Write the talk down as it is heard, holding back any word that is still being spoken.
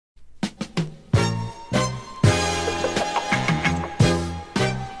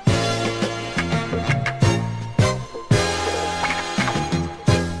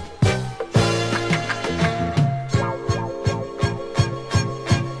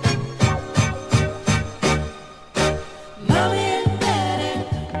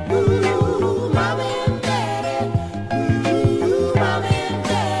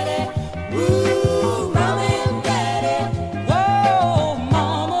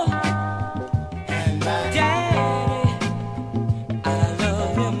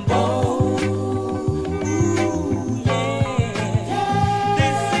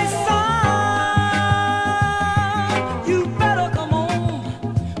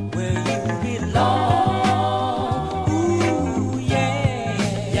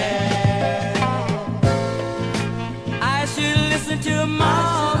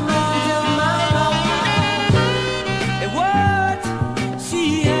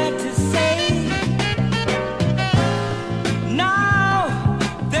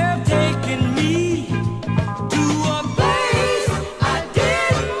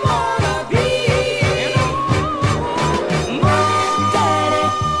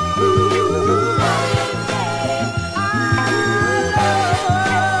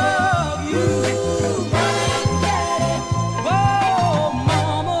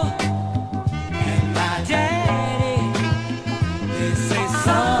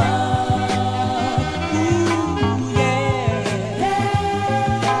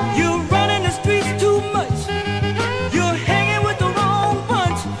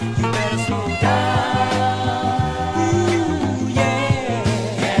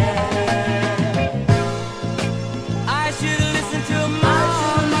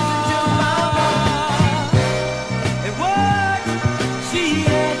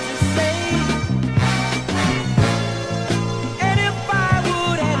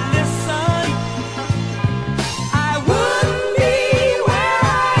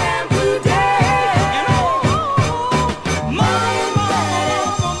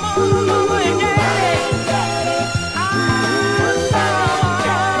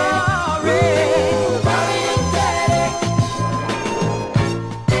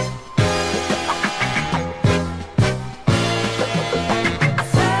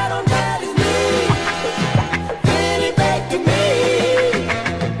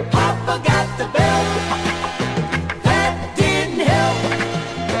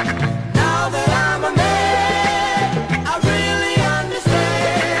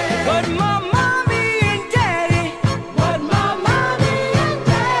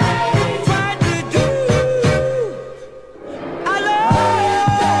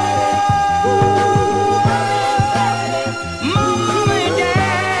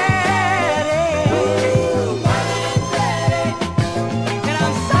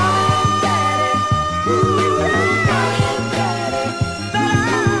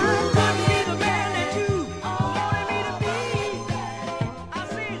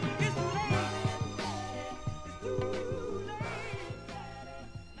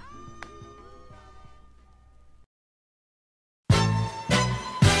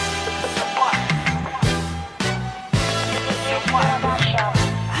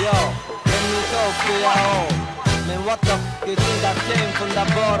Man, what the f you think that came from the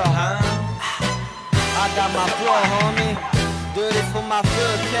bottom, huh? I got my flow, homie. Do this for my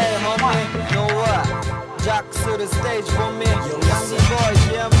full K, homie. Know what? Jack to the stage for me. Young boys,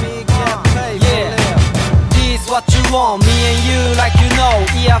 yeah, me get paid. Yeah. This what you want, me and you like you know.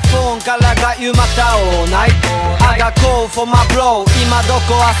 Earphone からがゆまたall night. I got call for my bro. 今ど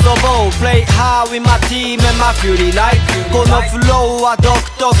こ遊ぼう Play hard with my team and my fury light. このフローは独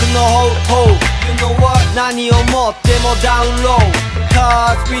特の方法 You know what? 何をもってもダウンロー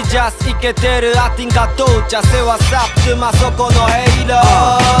Cause we just イケてるアティンが到着せはサップまそこのヘイロー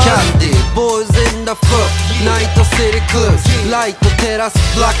Candy, boys in the foot Night city clubs Light 照らす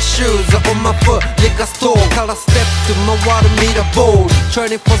black shoes on my foot Liquor store からステップと回るミラーボール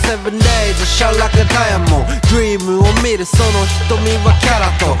 24/7 days shine like a diamond Dream を見るその瞳はキャ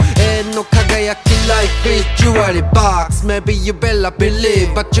ラと永遠の輝き Life is jewelry box Maybe you better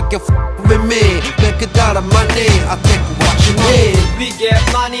believe But you can f*** with me Make it out of money I take what you need We get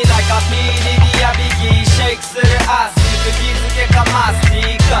money like a P Diddy やビギーシェイクするアス行く日付かますデ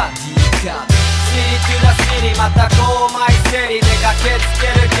ィーカシリトゥラシリまたこうマイセリ出かけつけ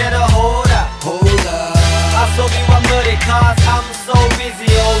るけどほら遊びは無理 Cause I'm so busy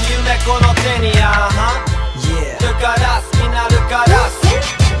お夢この手にルカラスみんなルカラス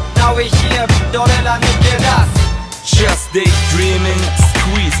Now we here どれら抜け出す Just daydreaming,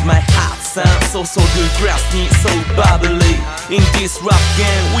 squeeze my heart sound so good, grasp me so bubbly. In this rap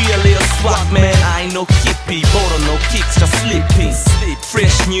game, we a little swap man. I know hippie, bottle no kicks, just sleeping.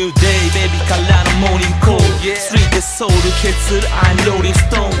 Fresh new day, baby, からの morning call. Street でソウル削る I'm rolling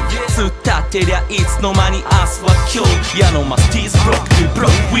stone. つったてりゃいつの間に明日は今日。矢のマスティーズブロック to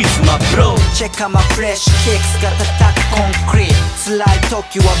block with my bro. Check out my fresh kicks が叩くコンクリート。辛い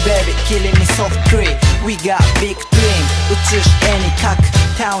時は baby, killing me softly. We got big dream 映し絵に描く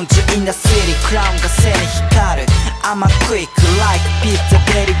Towns in the city クラウンが背に光る I'm a quick like pizza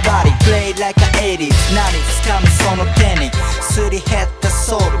delivery Play like a 80s 何掴むその手にすり減った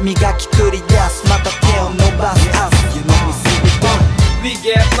ソウル磨き繰り出すまた手を伸ばす Us You know me see it one We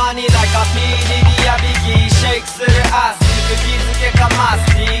get money like a P Diddy やビギーシェイクするアス行く日付かま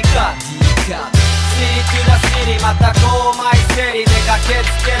すディーカシリトゥラシリまたこうマイセリ出かけつ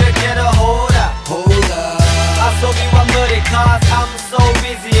けるけどほら遊びは無理 Cause I'm so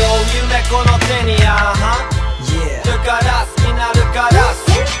busy お夢この手にルカラスみんなルカラス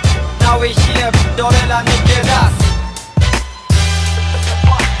Now we here どれら抜け出す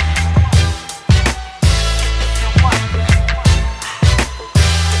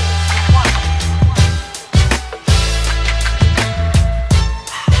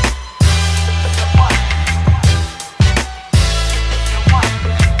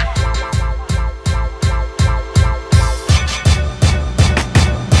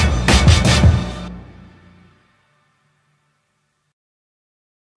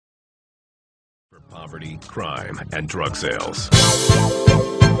Poverty, crime, and drug sales.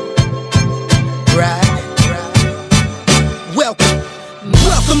 Right. Welcome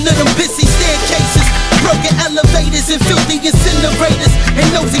to them busy staircases, broken elevators and filthy incinerators, and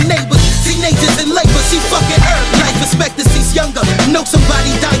nosy neighbors, teenagers in labor. She fucking early, life expectancy's younger. Know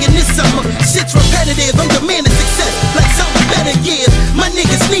somebody dying this summer. Shit's repetitive, I'm demanding success like something better years. My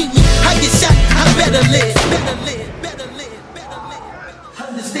niggas need me, I get shot, I better live.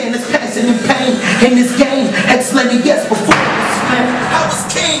 Understand this passion and pain in this game. Ex-lady, yes, before I was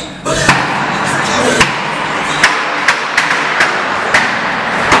king, but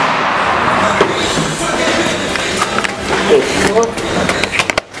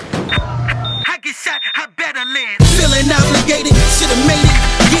I get shot, I better live. Feeling obligated, should've made it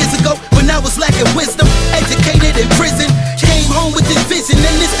years ago when I was lacking wisdom. Educated in prison, came home with this vision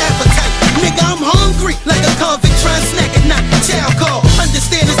and this appetite. Nigga, I'm hungry like a convict trying to snack at night. Child call,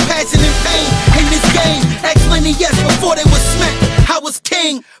 understand this passion and pain in this game. Explaining yes before they was smacked. I was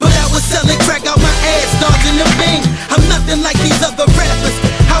king, but I was selling crack out my ass, dodging the bing. I'm nothing like these other rappers.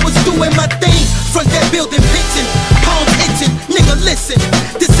 I was doing my thing, front that building pitching, palms itching. Nigga, listen,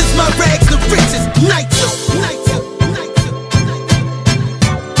 this is my rags to riches. Nitro.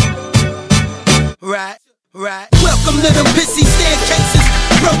 Right. Welcome to them busy staircases,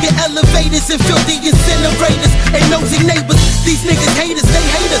 broken elevators and filthy incinerators, and nosy neighbors. These niggas hate us, they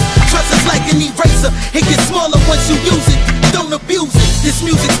hate us. Trust us like an eraser. It gets smaller once you use it. Don't abuse it. This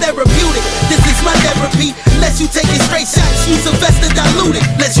music's therapeutic. This is my therapy. Lets you take it straight shots. Use a vest to dilute it.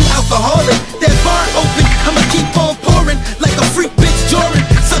 Lets you alcoholic. That bar open. I'ma keep on pouring like a freak bitch Jordan.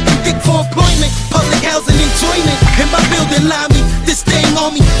 Sucking dick for employment. Public housing enjoyment. In my building lie me. This thing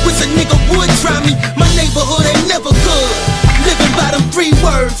on me. Wish a nigga would try me. My neighborhood ain't never good. Living by them 3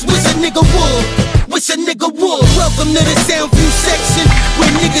 words. Wish a nigga would. Wish a nigga would. Welcome to the Soundview section,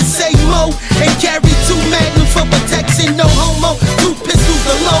 where niggas say mo and carry 2 magnum for protection. No homo, 2 pistols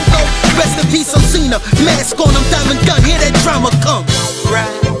the logo. Rest in peace Osina, mask on him, diamond gun. Hear that drama come.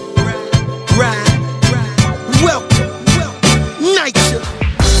 Right. Welcome, Nitro.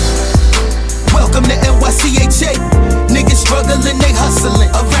 Welcome to NYCHA. Niggas struggling, they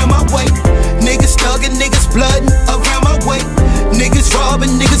hustling around my way. Niggas thugging, niggas blooding around my way. Niggas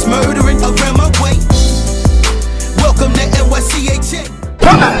robbing, niggas murdering around my way.